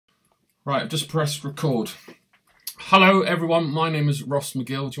Right, I've just pressed record. Hello everyone, my name is Ross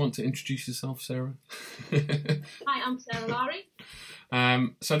McGill. Do you want to introduce yourself, Sarah? Hi, I'm Sarah Lary.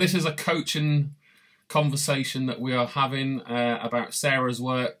 So this is a coaching conversation that we are having about Sarah's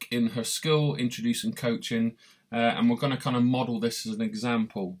work in her school, introducing coaching, and we're going to kind of model this as an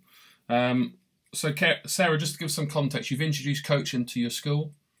example. So Sarah, just to give some context, you've introduced coaching to your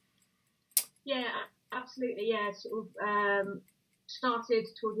school? Yeah, absolutely, yeah. Sort of started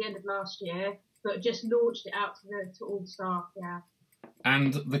toward the end of last year, but just launched it out to all the staff, yeah.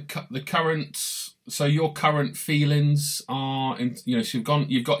 And the current, so your current feelings are, so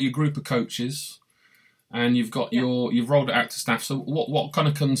you've got your group of coaches, and you've got you've rolled it out to staff. So what kind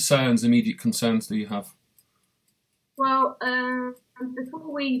of immediate concerns do you have? Well, when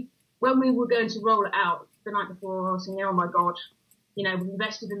we were going to roll it out the night before, I was thinking, oh my God, we've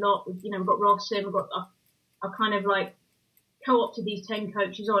invested a lot. We've got Ross in, I've kind of like co-opted these 10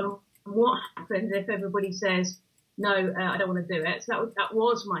 coaches on. And what happens if everybody says, no, I don't want to do it? So that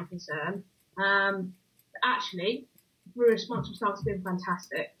was my concern. Actually, the response from staff has been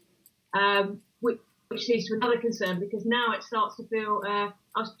fantastic, which leads to another concern, because now it starts to feel, I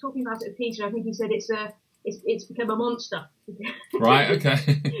was talking about it with Peter, I think he said it's become a monster. Right,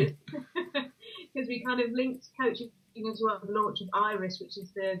 okay. Because we kind of linked coaching as well with the launch of Iris, which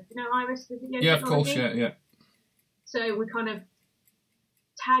is Iris, the video Yeah, technology? of course, yeah. So we kind of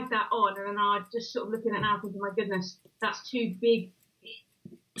tagged that on, and then I'm just sort of looking at it now thinking, my goodness, that's too big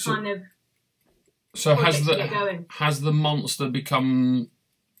kind of. So has the monster become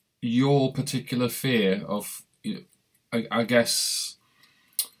your particular fear of, I guess,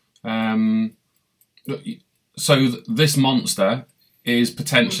 so this monster is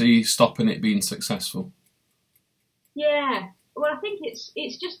potentially stopping it being successful? Yeah, well, I think it's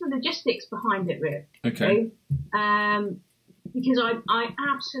just the logistics behind it, really. Okay. Because I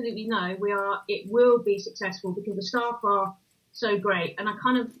absolutely know it will be successful because the staff are so great, and I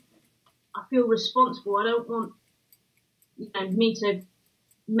feel responsible. I don't want me to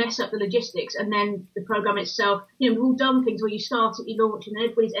mess up the logistics, and then the program itself. We've all done things where you start it, you launch, and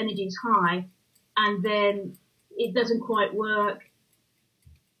everybody's energy is high, and then it doesn't quite work,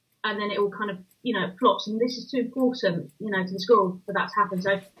 and then it all kind of flops. And this is too important, to the school for that to happen.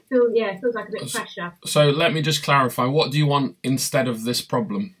 So it feels like a bit of pressure. So let me just clarify. What do you want instead of this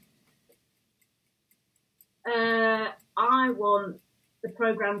problem? I want the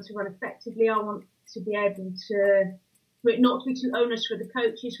program to run effectively. I want to be able to, not to be too onerous for the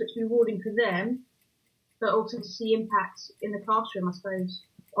coaches, which is rewarding for them, but also to see impact in the classroom, I suppose,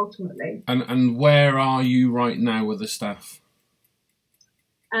 ultimately. And where are you right now with the staff?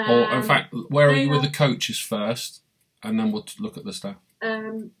 Or in fact, where are you with the coaches first, and then we'll look at the staff.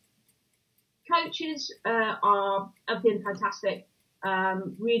 Coaches have been fantastic,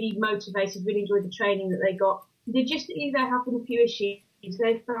 really motivated, really enjoyed the training that they got. Logistically, there have been a few issues.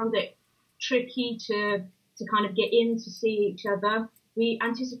 They found it tricky to kind of get in to see each other. We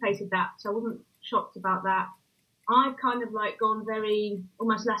anticipated that, so I wasn't shocked about that. I've kind of like gone very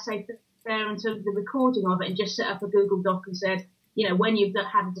almost laissez-faire in terms of the recording of it, and just set up a Google Doc and said, when you've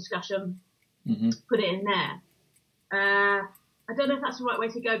had a discussion, put it in there. I don't know if that's the right way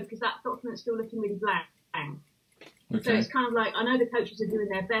to go, because that document's still looking really blank. Okay. So it's kind of like, I know the coaches are doing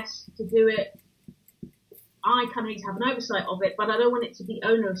their best to do it. I kind of need to have an oversight of it, but I don't want it to be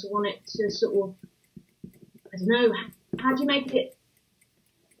onerous. I want it to sort of, I don't know, how do you make it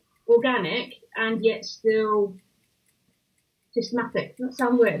organic and yet still systematic? Does that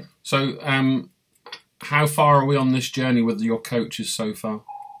sound weird? So, how far are we on this journey with your coaches so far?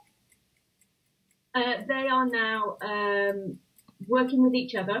 They are now working with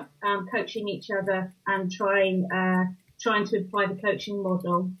each other, coaching each other, and trying to apply the coaching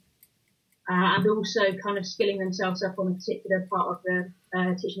model, and also kind of skilling themselves up on a particular part of the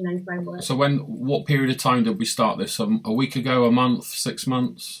teaching learning framework. So what period of time did we start this? A week ago, a month, 6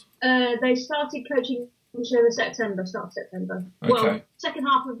 months? They started coaching start of September. Okay. Well, second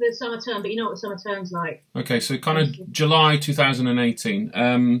half of the summer term, but you know what the summer term's like. Okay, so kind of July 2018.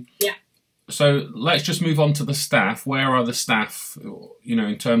 Yeah. So let's just move on to the staff. Where are the staff,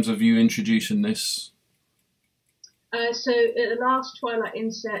 in terms of you introducing this? So at the last Twilight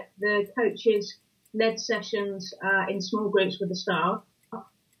Inset, the coaches led sessions in small groups with the staff.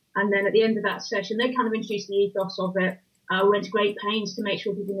 And then at the end of that session, they kind of introduced the ethos of it. We went to great pains to make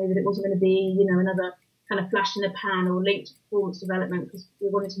sure people knew that it wasn't going to be, another kind of flash in the pan or linked to performance development, because we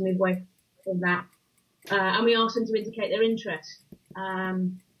wanted to move away from that. And we asked them to indicate their interest.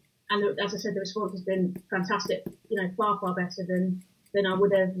 And as I said, the response has been fantastic, far, far better than I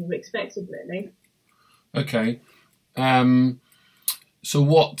would have expected, really. Okay. So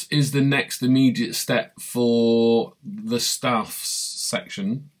what is the next immediate step for the staff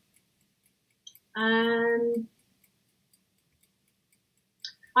section? I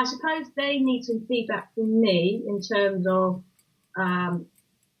suppose they need some feedback from me in terms of, I mean,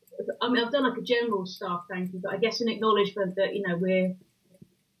 I've done like a general staff thank you, but I guess an acknowledgement that, we're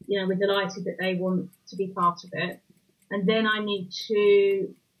delighted that they want to be part of it. And then I need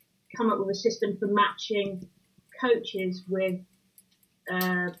to come up with a system for matching coaches with,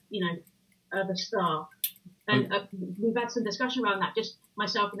 other staff. And we've had some discussion around that, just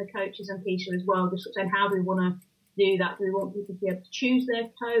myself and the coaches and Peter as well, just sort of saying, how do we want to do that? Do we want people to be able to choose their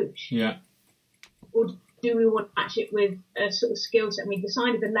coach? Yeah. Or do we want to match it with a sort of skill set? And we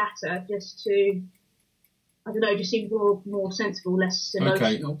decided the latter just to, I don't know, just seem more sensible, less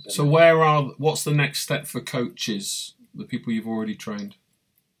emotional. Okay. So what's the next step for coaches, the people you've already trained?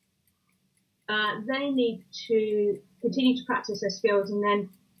 They need to continue to practice their skills and then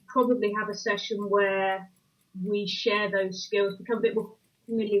probably have a session where we share those skills, become a bit more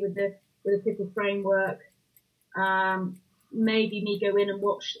familiar with the PPIPL framework. Maybe me go in and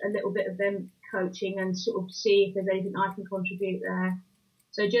watch a little bit of them coaching and sort of see if there's anything I can contribute there.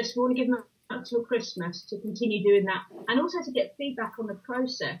 So just want to give them up till Christmas to continue doing that, and also to get feedback on the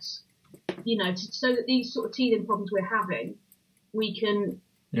process, so that these sort of teething problems we're having, we can,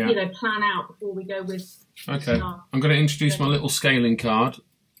 plan out before we go with. Okay, I'm going to introduce my little scaling card.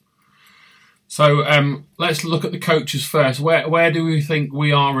 So let's look at the coaches first. Where do we think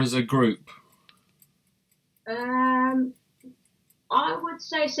we are as a group? I would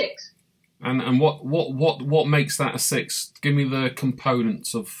say 6. And what makes that a 6? Give me the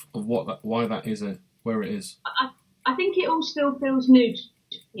components of why that is where it is. I think it all still feels new to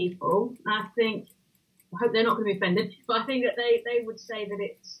people. I hope they're not going to be offended, but I think that they would say that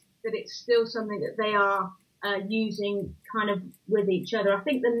it's still something that they are using kind of with each other. I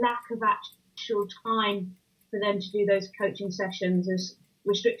think the lack of actual time for them to do those coaching sessions has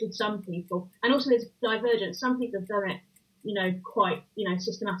restricted some people, and also there's divergence. Some people have done it, quite,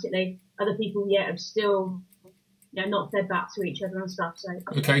 systematically. Other people yet have still, not fed back to each other and stuff. So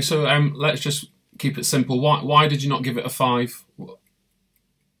okay, so let's just keep it simple. Why did you not give it a 5?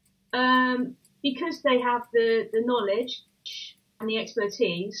 Because they have the knowledge and the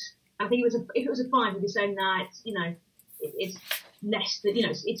expertise. I think if it was a 5, we'd be saying that it's less than,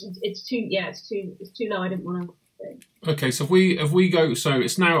 it's too low. I didn't want to. Okay, so if we go, so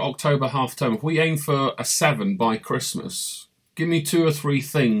it's now October half term. If we aim for a 7 by Christmas, give me 2 or 3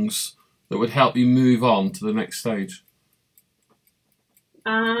 things that would help you move on to the next stage.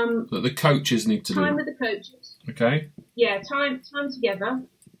 That the coaches need to do. Time with the coaches. Okay. Yeah, time together.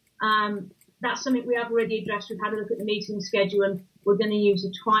 That's something we have already addressed. We've had a look at the meeting schedule, and we're going to use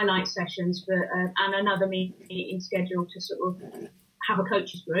the twilight sessions and another meeting schedule to sort of have a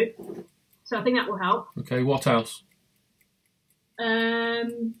coaches group. So I think that will help. Okay, what else?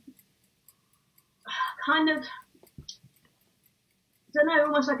 Kind of, I don't know,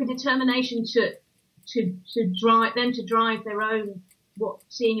 almost like a determination to drive their own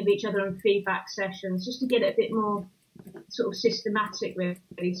seeing of each other and feedback sessions, just to get it a bit more sort of systematic,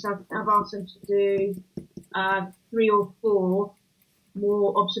 really. So I've asked them to do 3 or 4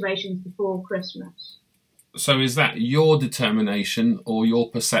 more observations before Christmas. So is that your determination or your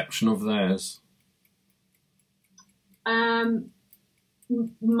perception of theirs? My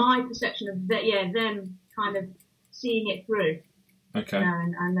perception of that, them kind of seeing it through. Okay.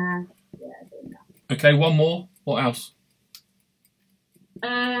 Doing that. Okay, one more. What else?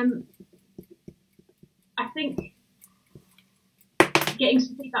 I think getting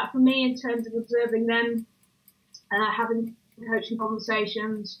some feedback from me in terms of observing them, having coaching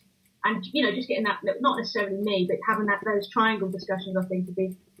conversations, and just getting that, not necessarily me, but having those triangle discussions, I think would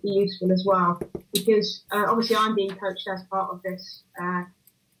be useful as well, because obviously I'm being coached as part of this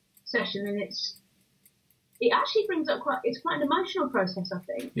session, and it actually brings up it's quite an emotional process, I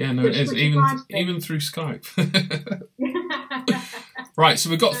think. Yeah, no, it is, even through Skype. Right, so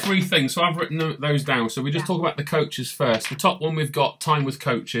we've got 3 things, so I've written those down. So we just talk about the coaches first. The top one we've got time with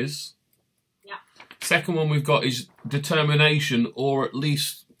coaches. Yeah. Second one we've got is determination, or at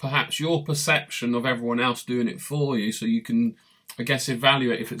least perhaps your perception of everyone else doing it for you, so you can, I guess,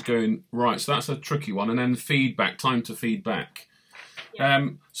 evaluate if it's going right. So that's a tricky one. And then feedback, time to feedback. Yeah.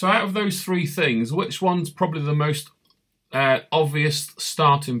 So out of those 3 things, which one's probably the most obvious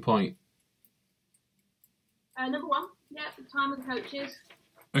starting point? Number 1, the time with the coaches.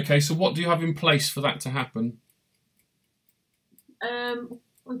 Okay, so what do you have in place for that to happen?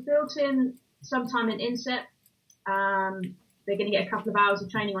 We've built in sometime in inset. They're going to get a couple of hours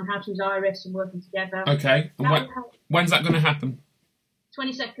of training on how to use Iris and working together. Okay, and when's that going to happen?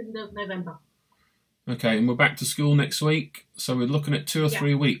 22nd of November. Okay, and we're back to school next week, so we're looking at 2 or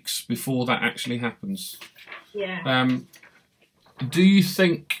 3 weeks before that actually happens. Yeah. Do you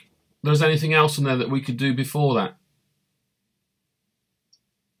think there's anything else in there that we could do before that?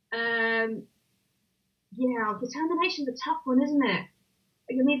 Yeah, determination's a tough one, isn't it?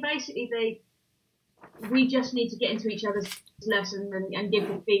 I mean, basically, we just need to get into each other's lesson and give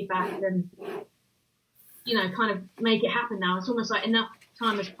them feedback and, you know, kind of make it happen now. It's almost like enough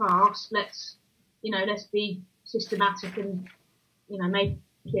time has passed. Let's be systematic and, you know, make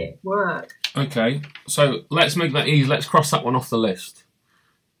it work. Okay, so let's make that easy. Let's cross that one off the list.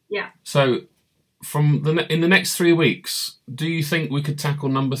 Yeah. So, in the next 3 weeks, do you think we could tackle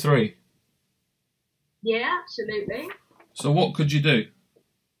number 3? Yeah, absolutely. So what could you do?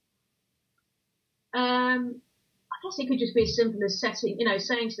 I guess it could just be as simple as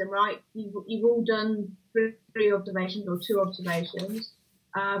saying to them, right, you've all done 3 observations or 2 observations.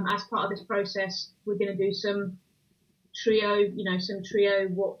 As part of this process, we're going to do some trio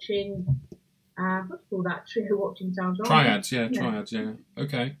watching. What do you call that? Trio watching sounds right. Triads, yeah.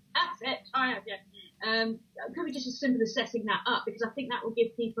 Okay. That's it, triads, yeah. Could be just as simple as setting that up, because I think that will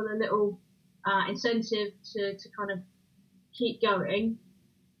give people a little incentive to kind of keep going,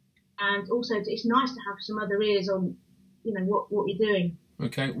 and also it's nice to have some other ears on, you know, what you're doing.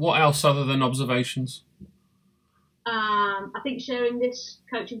 Okay. What else other than observations? I think sharing this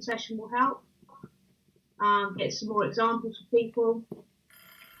coaching session will help. Get some more examples for people.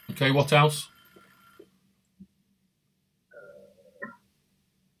 Okay. What else?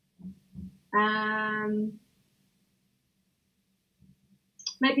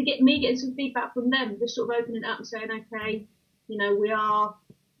 Maybe getting some feedback from them, just sort of opening it up and saying, okay, you know, we are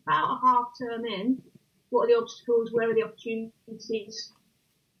about a half term in. What are the obstacles? Where are the opportunities?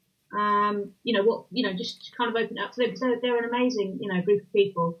 Just kind of open it up to them, because they're an amazing, you know, group of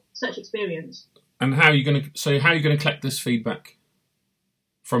people, such experience. And how are you going to collect this feedback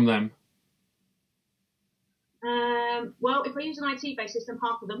from them? Well, if I use an IT-based system,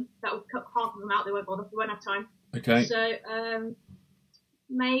 half of them, that will cut half of them out. They won't bother. They won't have time. Okay. So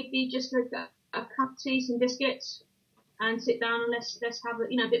maybe just a cup of tea, some biscuits, and sit down and let's have a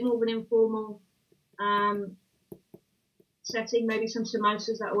bit more of an informal setting. Maybe some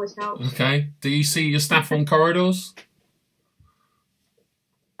samosas, that always helps. Okay. Do you see your staff on corridors?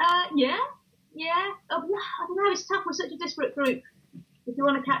 Yeah. I don't know. It's tough. We're such a disparate group. If you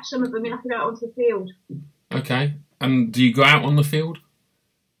want to catch some of them, you have to go out onto the field. Okay. And do you go out on the field?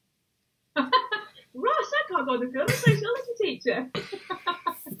 Ross, I can't go on the field. I'm a sociology teacher.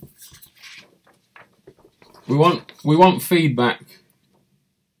 We want feedback,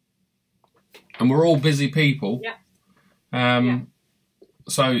 and we're all busy people. Yeah.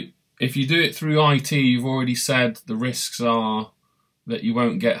 So if you do it through IT, you've already said the risks are that you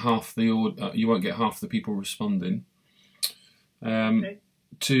won't get half the people responding. Okay.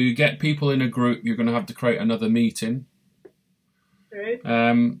 To get people in a group, you're going to have to create another meeting.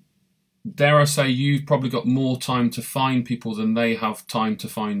 True. Dare I say, you've probably got more time to find people than they have time to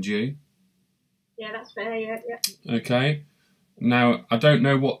find you. Yeah, that's fair. Yeah. Okay. Now, I don't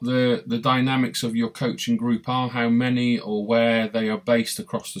know what the dynamics of your coaching group are, how many or where they are based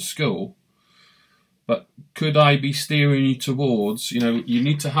across the school. But could I be steering you towards, you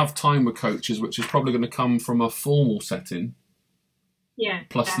need to have time with coaches, which is probably going to come from a formal setting. Yeah.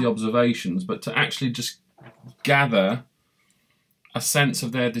 Plus the observations, but to actually just gather a sense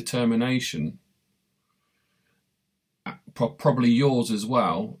of their determination, probably yours as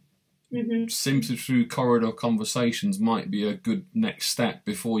well, simply through corridor conversations might be a good next step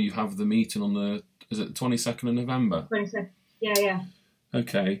before you have the meeting on the 22nd of November? 22nd. Yeah.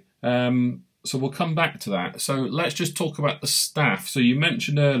 Okay. So we'll come back to that. So let's just talk about the staff. So you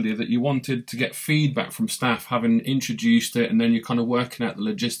mentioned earlier that you wanted to get feedback from staff, having introduced it, and then you're kind of working out the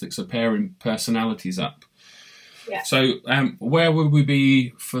logistics of pairing personalities up. Yeah. So where would we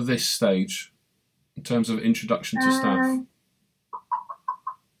be for this stage in terms of introduction to staff?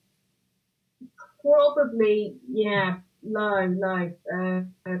 Probably, low.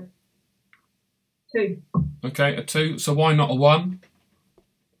 2. Okay, a 2. So why not a 1?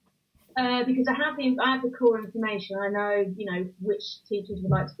 Because I have the core information. I know, which teachers would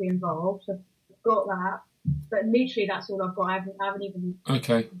like to be involved. So I've got that. But literally, that's all I've got. I haven't even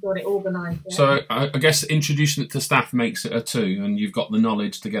got it organised yet. So I guess introducing it to staff makes it a 2, and you've got the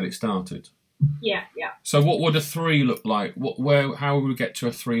knowledge to get it started. Yeah. So what would a 3 look like? How would we get to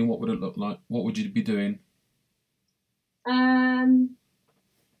a 3, and what would it look like? What would you be doing? I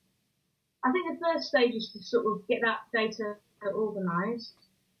think the first stage is to sort of get that data organised,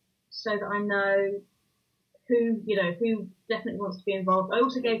 so that I know who definitely wants to be involved. I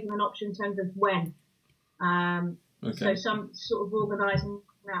also gave them an option in terms of when. So some sort of organising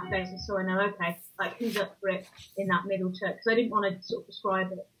that basis, so I know, okay, like who's up for it in that middle term, because I didn't want to sort of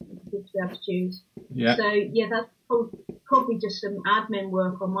prescribe it for people to be able to choose. Yeah. So yeah, that's probably just some admin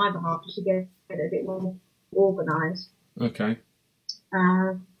work on my behalf just to get it a bit more organised. Okay.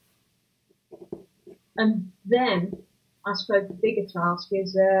 And then I suppose the bigger task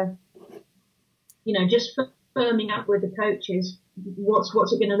is, just firming up with the coaches. What's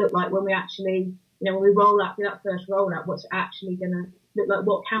it going to look like when we actually, when we roll out, do that first rollout? What's it actually going to look like?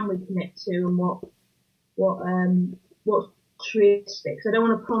 What can we commit to, and what's realistic? So I don't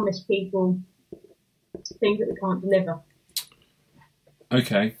want to promise people things that we can't deliver.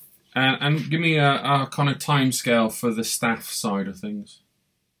 Okay. And give me a kind of timescale for the staff side of things.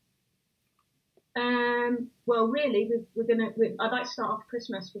 Well, really, I'd like to start off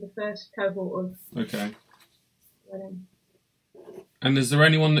Christmas for the first cohort of. Okay. And is there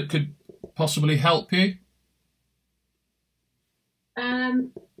anyone that could possibly help you?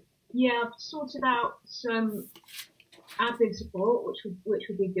 Yeah, I've sorted out some admin support, which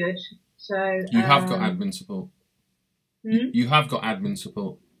would be good. So you have got admin support. You have got admin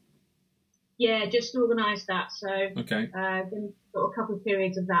support. Yeah, just organised that. So okay. Then got a couple of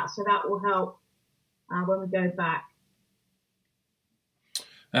periods of that, so that will help when we go back.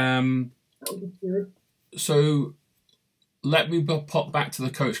 That would be good. So let me pop back to the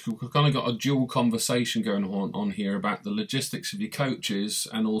coach, because we've kind of got a dual conversation going on here about the logistics of your coaches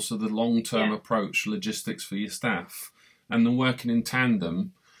and also the long-term approach logistics for your staff, and then working in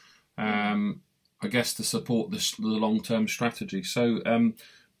tandem, I guess, to support the long-term strategy. So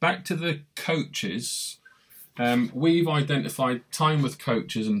back to the coaches, we've identified time with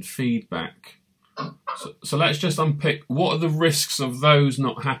coaches and feedback. So let's just unpick, what are the risks of those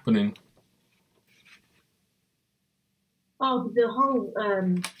not happening? Oh, the whole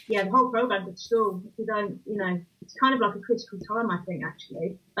program at school. If we don't, it's kind of like a critical time, I think,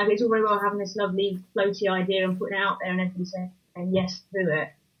 actually. Like, it's all very well having this lovely floaty idea and putting it out there and everybody saying yes to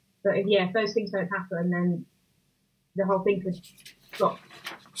it. But if those things don't happen, then the whole thing could flop.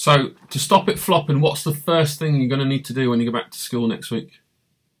 So to stop it flopping, what's the first thing you're going to need to do when you go back to school next week?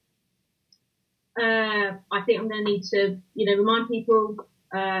 I think I'm going to need to, remind people,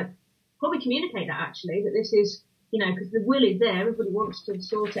 probably communicate that, actually, that this is, because the will is there, everybody wants to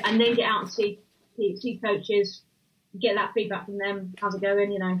sort it, and then get out and see coaches, get that feedback from them. How's it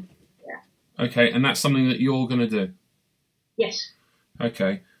going? Yeah. Okay, and that's something that you're going to do? Yes.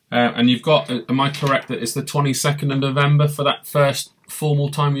 Okay. And you've got, am I correct that it's the 22nd of November for that first formal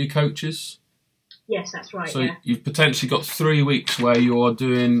time with your coaches? Yes, that's right. So you've potentially got 3 weeks where you're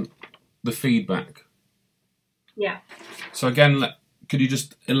doing the feedback. Yeah. So again, could you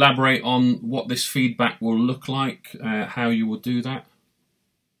just elaborate on what this feedback will look like, how you will do that?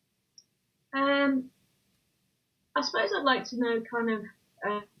 I suppose I'd like to know kind of,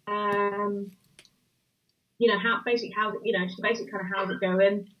 how's it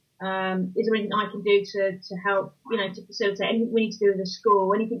going? Is there anything I can do to help, to facilitate anything we need to do as a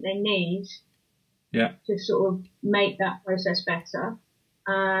school, anything they need to sort of make that process better?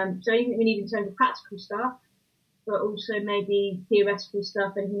 So anything we need in terms of practical stuff, but also maybe theoretical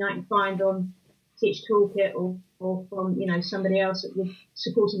stuff, anything I can find on Teach Toolkit or from, somebody else with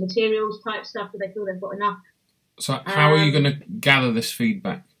supporting materials type stuff, that they feel they've got enough. So how are you going to gather this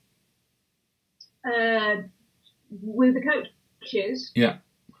feedback? With the coaches. Yeah.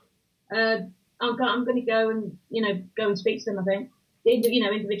 I'm going to go and speak to them, I think.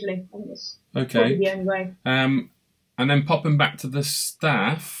 Individually. I think it's probably the only way. And then popping back to the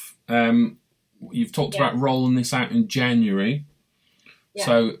staff, you've talked about rolling this out in January. Yeah.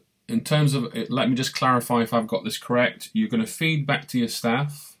 So in terms of it, let me just clarify if I've got this correct. You're going to feed back to your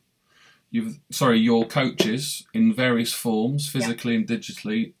staff, your coaches in various forms, physically and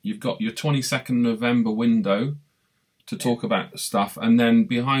digitally. You've got your 22nd November window to talk about stuff, and then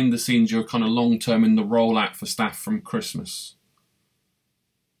behind the scenes you're kind of long-term in the rollout for staff from Christmas.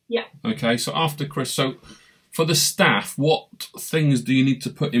 Yeah. Okay, so after Christmas, so for the staff, what things do you need to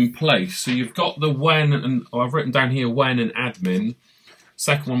put in place? So you've got the when, and I've written down here when and admin.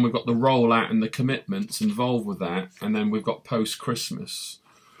 Second one, we've got the rollout and the commitments involved with that, and then we've got post-Christmas.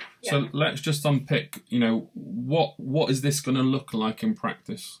 Yeah. So let's just unpick, what is this going to look like in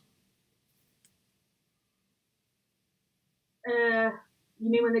practice? You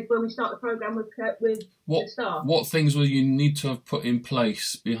mean when we start the programme with the staff? What things will you need to have put in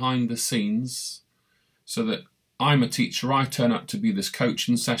place behind the scenes so that I'm a teacher, I turn up to be this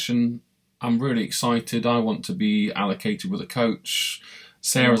coaching session, I'm really excited, I want to be allocated with a coach,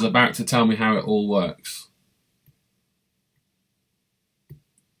 Sarah's about to tell me how it all works.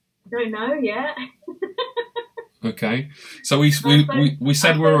 Don't know yet. Okay, so we said we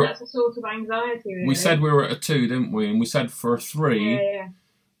were. That's a sort of anxiety. Really. We said we were at a 2, didn't we? And we said for a 3, Yeah.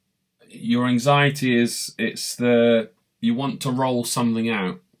 your anxiety is you want to roll something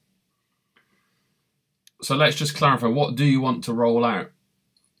out. So let's just clarify. What do you want to roll out?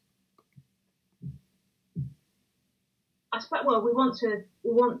 I suppose. Well, we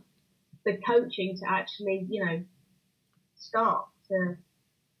want the coaching to actually, start to.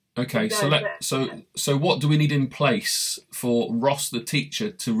 Okay, so what do we need in place for Ross, the teacher,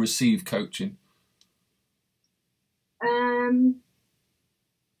 to receive coaching?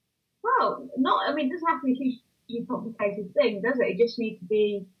 Well, it doesn't have to be a huge complicated thing, does it? It just needs to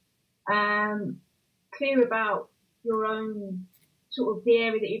be clear about your own sort of the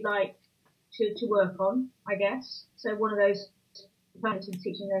area that you'd like to work on, I guess. So one of those components of the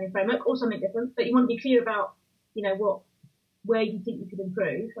teaching and learning framework, or something different. But you want to be clear about, where you think you could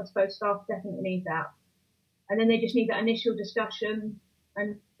improve. I suppose staff definitely need that. And then they just need that initial discussion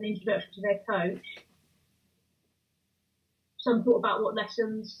and an introduction to their coach. Some thought about what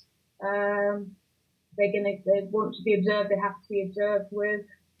lessons they want to be observed, they have to be observed with.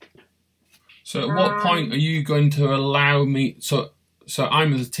 So at what point are you going to allow me... So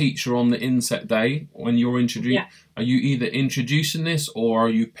I'm the teacher on the inset day when you're introduced. Yeah. Are you either introducing this or are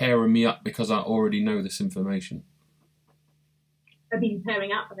you pairing me up because I already know this information? I've been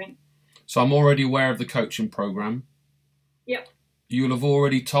pairing up, I think. So I'm already aware of the coaching program. Yep. You'll have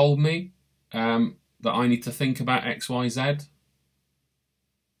already told me that I need to think about X, Y, Z.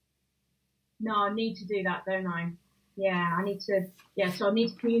 No, I need to do that, don't I? Yeah, I need to. Yeah, so I need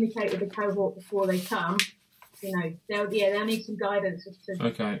to communicate with the cohort before they come. They'll need some guidance as to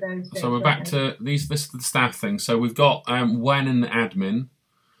okay. those things. So we're back to this is the staff thing. So we've got when and the admin.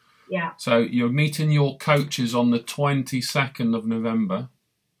 Yeah. So you're meeting your coaches on the 22nd of November.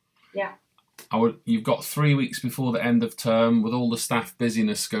 Yeah. You've got 3 weeks before the end of term with all the staff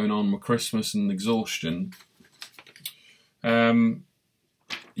busyness going on with Christmas and exhaustion.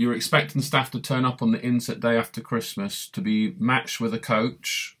 You're expecting staff to turn up on the inset day after Christmas to be matched with a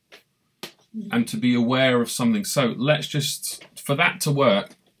coach and to be aware of something. So let's just, for that to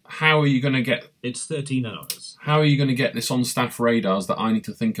work, how are you going to get... It's 13 hours. How are you going to get this on staff radars that I need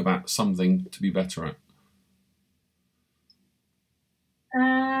to think about something to be better at?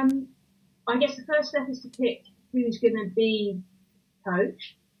 I guess the first step is to pick who's going to be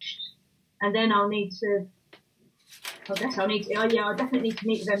coached, and then I definitely need to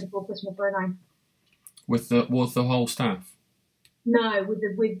meet with them before Christmas, won't I? With the whole staff? No, with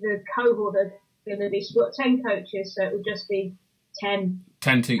the cohort that's going to be, we've got 10 coaches, so it will just be 10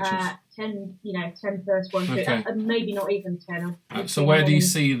 teachers. 10 first one, okay. Maybe not even 10. So where do you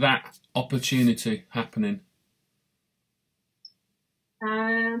see that opportunity happening?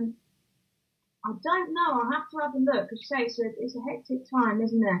 I don't know. I'll have to have a look. Because you say it's a hectic time,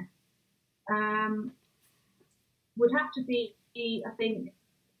 isn't it? Would have to be, I think,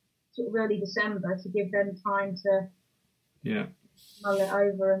 sort of early December to give them time to mull it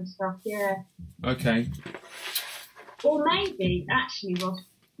over and stuff. Yeah. Okay. Or maybe, actually, Ross,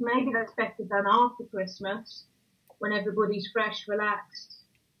 maybe that's better done after Christmas, when everybody's fresh, relaxed.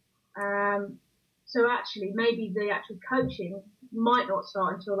 So actually, maybe the actual coaching might not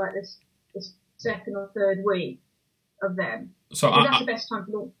start until like this second or third week of them. So that's the best time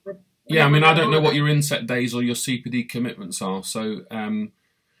to launch with. Yeah, I mean, I don't know what your inset days or your CPD commitments are. So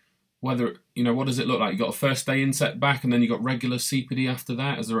whether, what does it look like? You got a first day inset back and then you got regular CPD after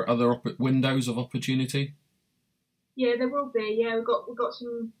that? Is there other windows of opportunity? Yeah, there will be. Yeah, we've got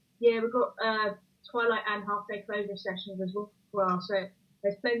some. Yeah, we've got twilight and half day closure sessions as well. So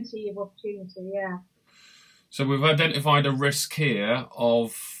there's plenty of opportunity. Yeah. So we've identified a risk here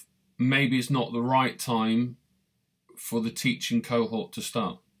of maybe it's not the right time for the teaching cohort to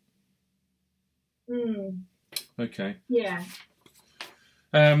start. Okay. Yeah.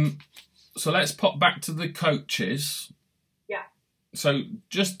 So let's pop back to the coaches. Yeah. So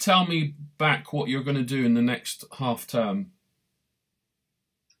just tell me back what you're going to do in the next half term.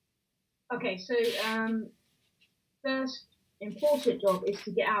 Okay, so first important job is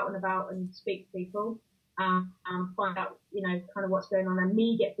to get out and about and speak to people and find out, kind of what's going on, and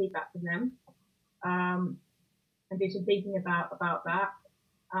me get feedback from them and do some thinking about that.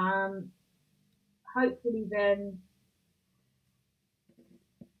 Hopefully then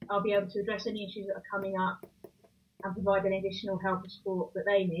I'll be able to address any issues that are coming up and provide any additional help and support that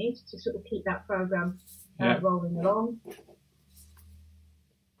they need to sort of keep that programme rolling along.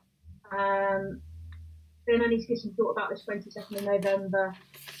 Then I need to give some thought about this 22nd of November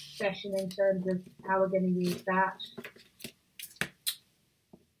session in terms of how we're going to use that.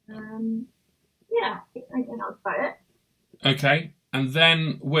 Yeah, I think that's about it. Okay, and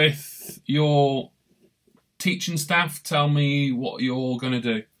then with your teaching staff, tell me what you're going to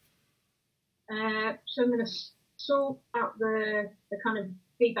do. So I'm going to sort out the kind of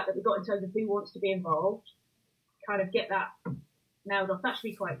feedback that we got in terms of who wants to be involved, kind of get that nailed off. That should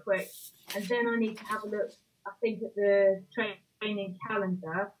be quite quick. And then I need to have a look, I think, at the training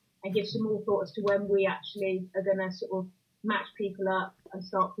calendar and give some more thought as to when we actually are going to sort of match people up and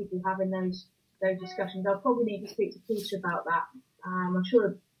start people having those discussions. I'll probably need to speak to Peter about that. I'm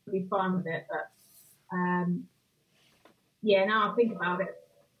sure he'll be fine with it, but yeah, now I think about it,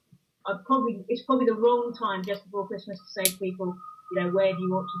 it's probably the wrong time just before Christmas to say to people, you know, where do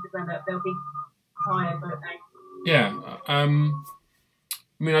you want to develop? They'll be tired, won't they? Yeah. I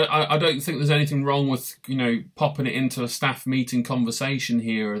mean, I don't think there's anything wrong with, you know, popping it into a staff meeting conversation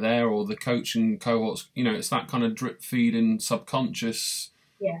here or there, or the coaching cohorts. You know, it's that kind of drip feeding subconscious.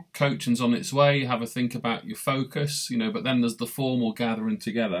 Yeah. Coaching's on its way. Have a think about your focus, you know, but then there's the formal gathering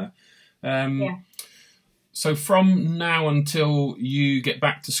together. Yeah. So from now until you get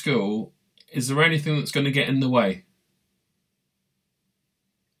back to school, is there anything that's going to get in the way?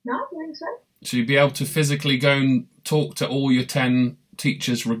 No, I don't think so. So you'd be able to physically go and talk to all your 10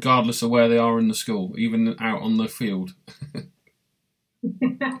 teachers regardless of where they are in the school, even out on the field? We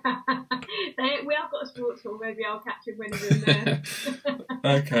have got a sports hall, maybe I'll catch him when he's in there.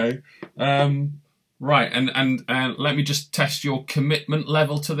 Okay. Right, and let me just test your commitment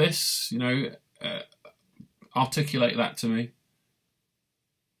level to this, you know, articulate that to me.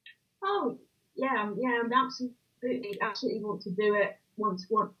 Oh, yeah, I'm absolutely want to do it, want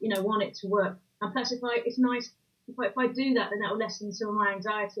it to work. And plus, it's nice, if I do that, then that will lessen some of my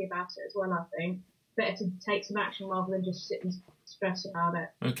anxiety about it as well, I think. Better to take some action rather than just sit and stress about it.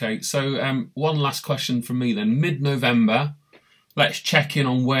 Okay, so one last question from me then. Mid-November, let's check in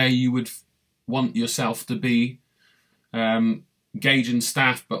on where you would want yourself to be, gauging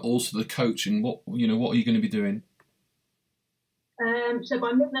staff, but also the coaching. What are you going to be doing? So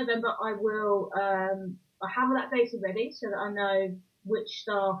by mid-November, I will. I have that data ready so that I know which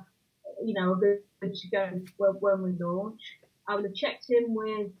staff, you know, are good to go when we launch. I will have checked in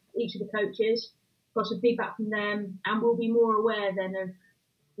with each of the coaches, got some feedback from them, and we'll be more aware then of,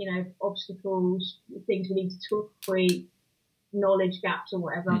 you know, obstacles, things we need to tweak, knowledge gaps or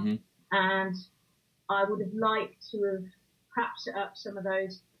whatever. Mm-hmm. And I would have liked to have perhaps set up some of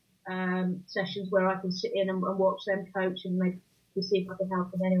those sessions where I can sit in and watch them coach and maybe see if I can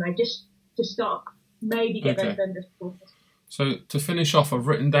help them anyway, just to start, maybe get those done just before Christmas. So to finish off, I've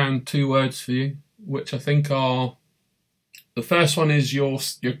written down 2 words for you, which I think are, the first one is your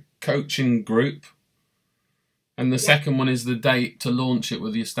coaching group, and the second one is the date to launch it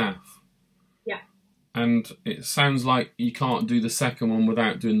with your staff. Yeah. And it sounds like you can't do the second one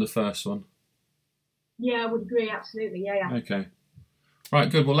without doing the first one. Yeah, I would agree, absolutely. Yeah. Okay. Right,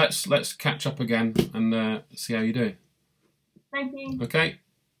 good. Well, let's catch up again and see how you do. Thank you. Okay.